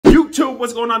YouTube,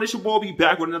 what's going on? It's your boy, be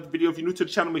back with another video. If you're new to the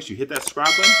channel, make sure you hit that subscribe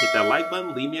button, hit that like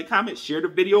button, leave me a comment, share the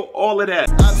video, all of that.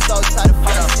 I'm so tired of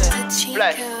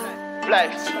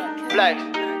flex,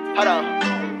 hold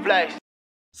on, flex.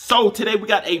 So today we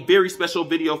got a very special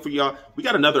video for y'all. We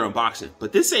got another unboxing,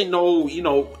 but this ain't no,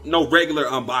 no regular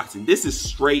unboxing. This is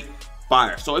straight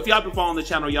fire. So if y'all been following the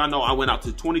channel, y'all know I went out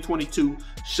to 2022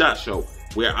 SHOT Show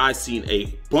where I seen a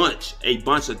bunch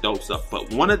of dope stuff.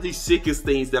 But one of the sickest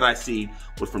things that I seen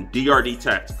was from DRD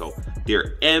Tactical,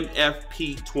 their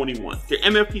MFP-21. Their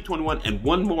MFP-21 and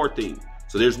one more thing.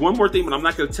 So there's one more thing, but I'm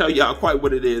not gonna tell y'all quite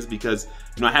what it is because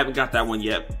I haven't got that one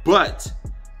yet. But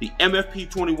the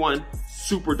MFP-21,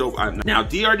 super dope item. Now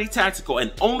DRD Tactical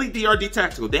and only DRD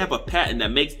Tactical, they have a patent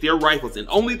that makes their rifles and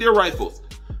only their rifles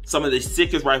some of the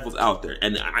sickest rifles out there.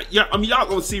 And y'all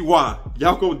gonna see why.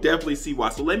 Y'all gonna definitely see why.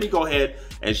 So let me go ahead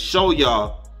and show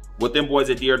y'all what them boys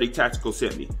at DRD Tactical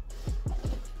sent me.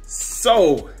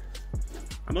 So,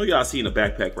 I know y'all seeing a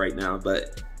backpack right now,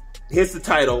 but here's the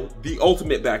title, The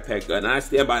Ultimate Backpack Gun. And I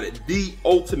stand by it, The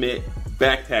Ultimate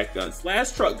Backpack Gun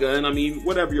 / truck gun. I mean,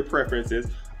 whatever your preference is.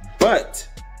 But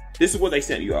this is what they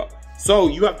sent you out. So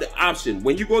you have the option,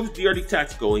 when you go to DRD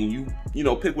Tactical and you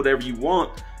pick whatever you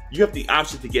want, you have the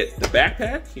option to get the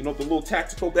backpack, the little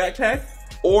tactical backpack,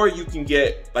 or you can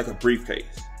get like a briefcase.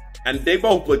 And they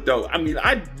both look dope. I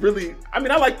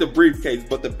like the briefcase,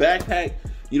 but the backpack,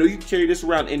 you can carry this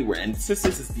around anywhere. And since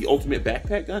this is the ultimate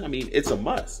backpack gun, it's a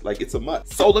must. Like, it's a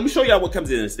must. So let me show y'all what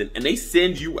comes in this thing. And they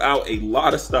send you out a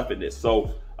lot of stuff in this.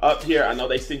 So up here, I know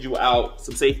they send you out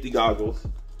some safety goggles.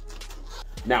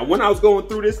 Now, when I was going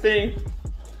through this thing,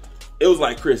 it was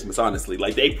like Christmas, honestly.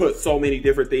 Like, they put so many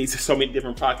different things, so many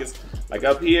different pockets. Like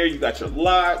up here, you got your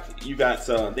lock, you got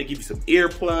they give you some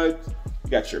earplugs,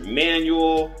 you got your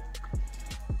manual,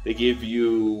 they give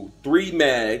you 2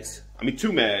 mags,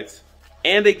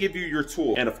 and they give you your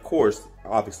tool. And of course,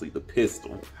 obviously the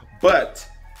pistol. But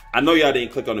I know y'all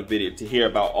didn't click on the video to hear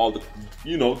about all the,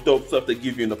 dope stuff they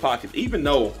give you in the pockets, even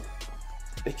though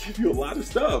they give you a lot of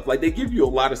stuff. Like, they give you a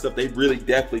lot of stuff. They really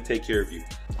definitely take care of you.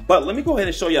 But let me go ahead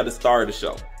and show y'all the star of the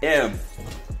show.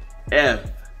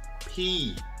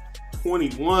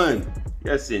 MFP-21.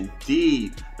 Yes,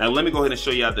 indeed. Now, let me go ahead and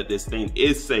show y'all that this thing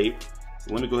is safe.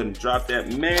 So let me go ahead and drop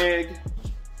that mag.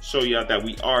 Show y'all that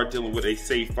we are dealing with a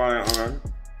safe firearm.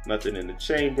 Nothing in the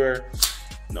chamber.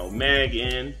 No mag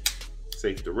in.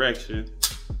 Safe direction.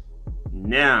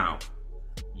 Now,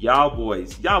 y'all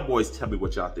boys tell me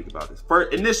what y'all think about this.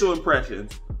 First, initial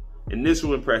impressions,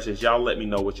 y'all let me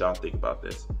know what y'all think about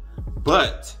this.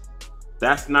 But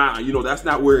that's not, that's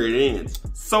not where it ends.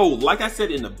 So, like I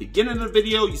said in the beginning of the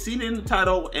video, you seen it in the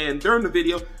title and during the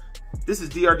video, this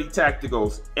is DRD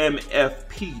Tactical's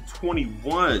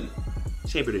MFP-21,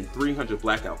 chambered in 300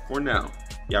 blackout for now.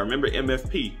 Y'all remember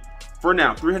MFP? For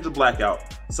now, 300 blackout.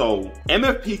 So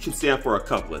MFP can stand for a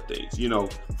couple of things.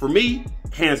 For me,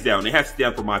 hands down, it has to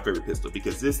stand for my favorite pistol,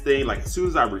 because this thing, like, as soon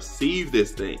as I received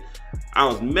this thing, I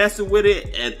was messing with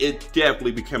it and it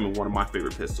definitely became one of my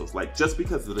favorite pistols. Like, just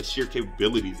because of the sheer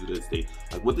capabilities of this thing.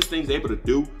 Like, what this thing's able to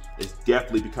do is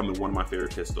definitely becoming one of my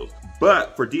favorite pistols.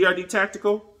 But for DRD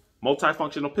Tactical,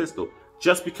 multifunctional pistol,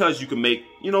 just because you can make,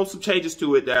 some changes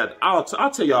to it that I'll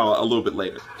tell y'all a little bit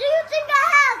later. Do you think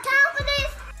I have time for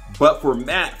this? But for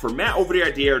Matt over there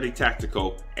at DRD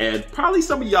Tactical, and probably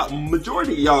some of y'all,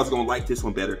 majority of y'all is gonna like this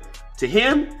one better. To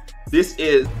him, this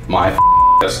is my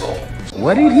pistol.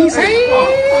 What did he say?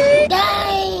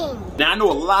 Dang! Now, I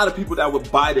know a lot of people that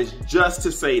would buy this just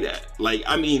to say that. Like,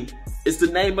 it's the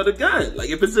name of the gun. Like,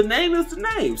 if it's the name, it's the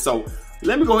name. So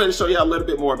let me go ahead and show y'all a little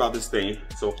bit more about this thing.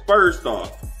 So first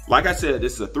off, like I said,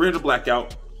 this is a 300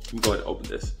 blackout. Let me go ahead and open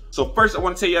this. So first, I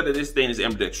want to tell you that this thing is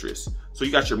ambidextrous. So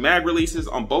you got your mag releases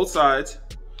on both sides.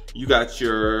 You got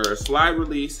your slide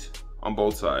release on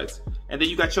both sides. And then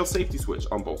you got your safety switch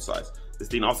on both sides. This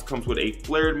thing also comes with a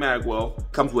flared mag well,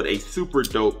 comes with a super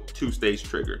dope 2-stage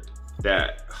trigger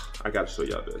that, I gotta show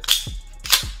y'all this.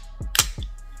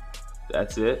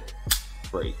 That's it.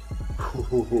 Great.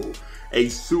 A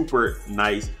super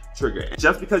nice trigger. And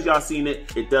just because y'all seen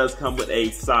it, it does come with a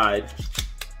side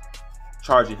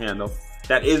charging handle.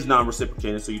 That is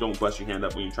non-reciprocating, so you don't bust your hand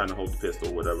up when you're trying to hold the pistol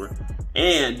or whatever.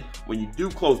 And when you do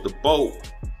close the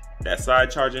bolt, that side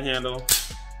charging handle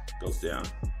goes down.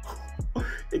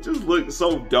 It just looks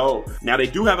so dope. Now, they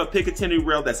do have a Picatinny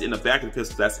rail that's in the back of the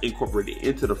pistol that's incorporated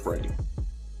into the frame.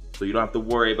 So you don't have to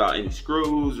worry about any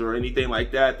screws or anything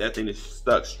like that. That thing is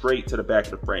stuck straight to the back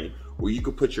of the frame, where you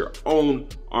can put your own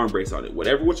arm brace on it.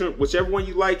 Whichever one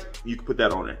you like, you can put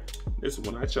that on there. This is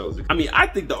one I chose. I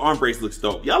think the arm brace looks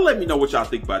dope. Y'all let me know what y'all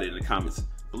think about it in the comments.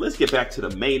 But let's get back to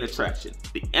the main attraction,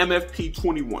 the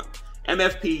MFP-21.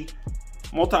 MFP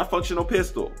multifunctional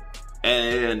pistol.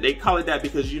 And they call it that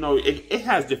because, you know, it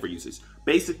has different uses.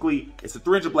 Basically, it's a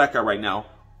 300 blackout right now.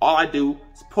 All I do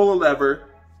is pull a lever,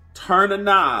 turn a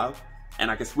knob, and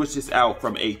I can switch this out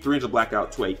from a 300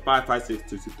 blackout to a 5.56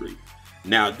 223.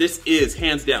 Now, this is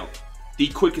hands down the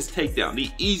quickest takedown,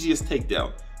 the easiest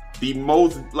takedown, the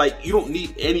most, like, you don't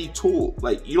need any tool.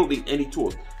 Like, you don't need any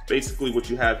tools. Basically, what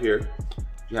you have here,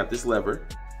 you have this lever.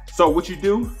 So what you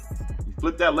do, you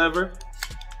flip that lever,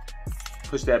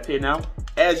 push that pin out.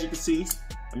 As you can see,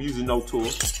 I'm using no tool.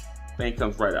 Thing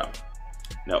comes right out.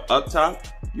 Now up top,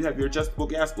 you have your adjustable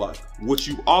gas block, which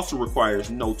you also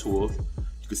requires no tools.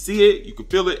 You can see it, you can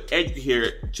feel it, and you can hear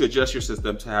it to adjust your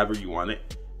system to however you want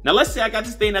it. Now let's say I got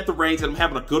this thing at the range and I'm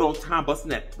having a good old time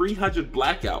busting that 300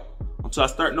 blackout until I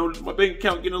start noticing my bank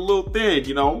account getting a little thin,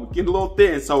 you know, getting a little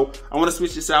thin. So I want to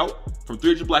switch this out from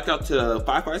 300 blackout to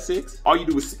 5.56. All you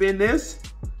do is spin this,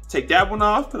 take that one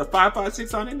off, put a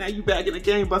 5.56 on it. Now you back in the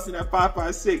game busting that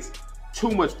 5.56. Too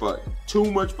much fun,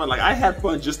 too much fun. Like, I had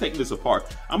fun just taking this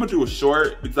apart. I'm gonna do a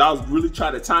short because I was really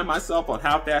trying to time myself on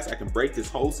how fast I can break this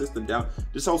whole system down.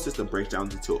 This whole system breaks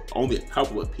down into only a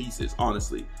couple of pieces,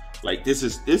 honestly. Like, this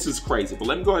is crazy. But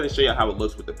let me go ahead and show you how it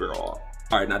looks with the barrel off.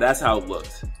 All right, now that's how it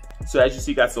looks. So as you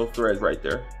see, got some threads right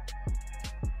there.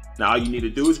 Now all you need to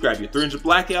do is grab your 300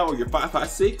 blackout or your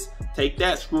 5.56, take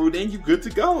that, screw it in, you're good to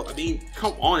go. I mean,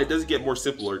 come on, it doesn't get more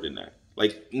simpler than that.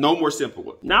 Like, no more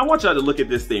simple. Now I want y'all to look at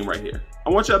this thing right here. I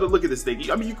want y'all to look at this thing.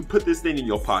 I mean, you can put this thing in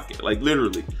your pocket, like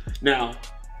literally. Now,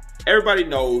 everybody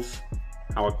knows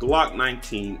how a Glock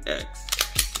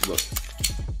 19X looks.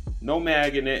 No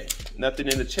mag in it, nothing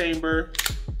in the chamber,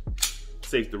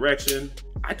 safe direction.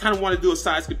 I kind of want to do a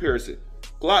size comparison.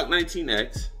 Glock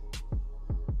 19X,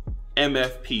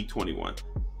 MFP-21.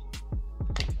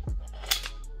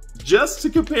 Just to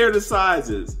compare the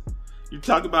sizes. You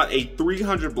talk about a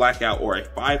 300 blackout or a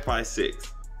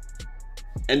 5.56.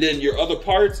 And then your other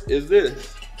parts is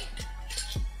this.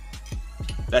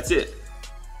 That's it.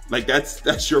 Like,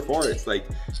 that's your parts. Like,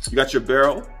 you got your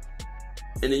barrel,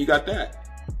 and then you got that.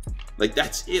 Like,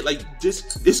 that's it. Like,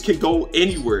 this can go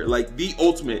anywhere. Like, the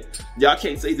ultimate. Y'all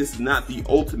can't say this is not the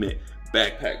ultimate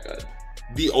backpack gun.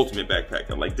 The ultimate backpack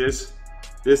gun. Like, this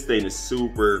thing is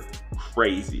super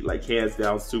crazy. Like, hands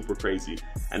down, super crazy.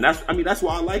 And that's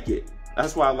why I like it.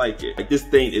 That's why I like it. Like, this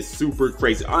thing is super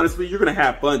crazy. Honestly, you're gonna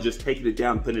have fun just taking it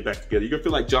down and putting it back together. You're gonna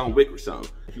feel like John Wick or something.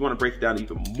 If you wanna break it down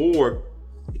even more,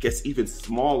 it gets even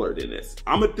smaller than this.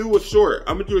 I'm gonna do a short.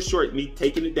 Me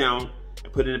taking it down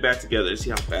and putting it back together and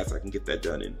see how fast I can get that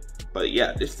done in. But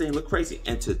yeah, this thing look crazy.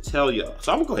 And to tell y'all,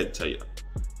 so I'm gonna go ahead and tell you,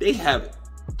 they have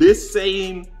this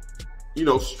same, you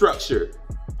know, structure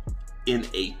in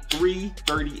a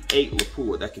 338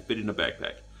 lapel that can fit in a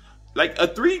backpack. Like a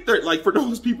 330, like for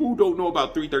those people who don't know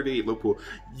about 338 lapel,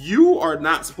 you are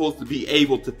not supposed to be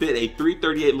able to fit a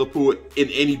 338 lapel in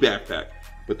any backpack.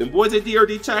 But them boys at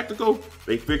DRD Tactical,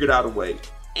 they figured out a way.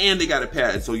 And they got a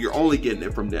pad, so you're only getting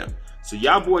it from them. So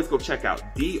y'all boys go check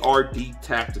out DRD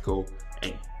Tactical.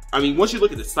 And I mean, once you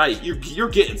look at the site, you're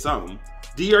getting something.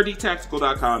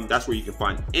 DRDtactical.com, that's where you can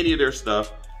find any of their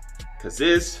stuff. Cause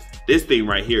this thing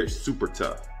right here is super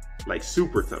tough. Like,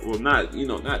 super tough. Well, not, you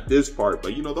know, not this part,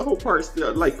 but you know, the whole part's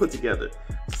still like put together.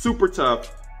 Super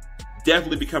tough.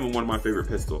 Definitely becoming one of my favorite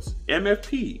pistols.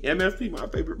 MFP, my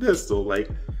favorite pistol. Like,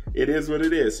 it is what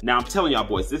it is. Now I'm telling y'all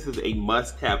boys, this is a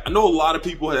must have. I know a lot of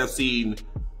people have seen,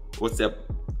 what's that?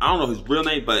 I don't know his real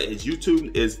name, but his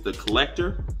YouTube is The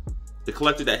Collector. The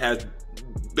Collector that has,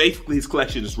 basically his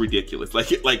collection is ridiculous.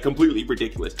 Like completely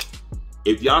ridiculous.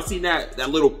 If y'all seen that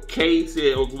little case,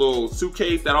 little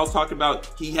suitcase that I was talking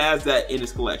about, he has that in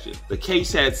his collection. The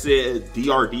case had said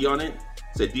DRD on it.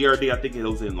 Said DRD, I think it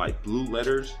was in like blue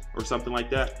letters or something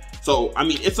like that. So, I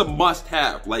mean, it's a must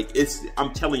have. Like,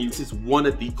 I'm telling you, this is one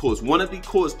of the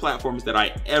coolest platforms that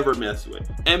I ever messed with.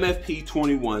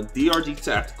 MFP-21,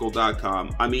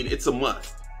 DRDtactical.com. I mean, it's a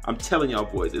must. I'm telling y'all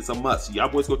boys, it's a must. Y'all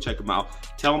boys go check them out.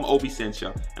 Tell them Obi sent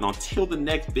y'all. And until the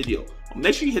next video,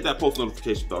 make sure you hit that post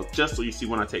notification bell just so you see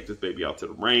when I take this baby out to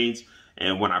the range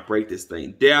and when I break this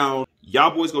thing down. Y'all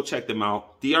boys go check them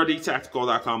out.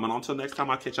 DRDtactical.com. And until next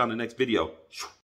time, I'll catch you on the next video.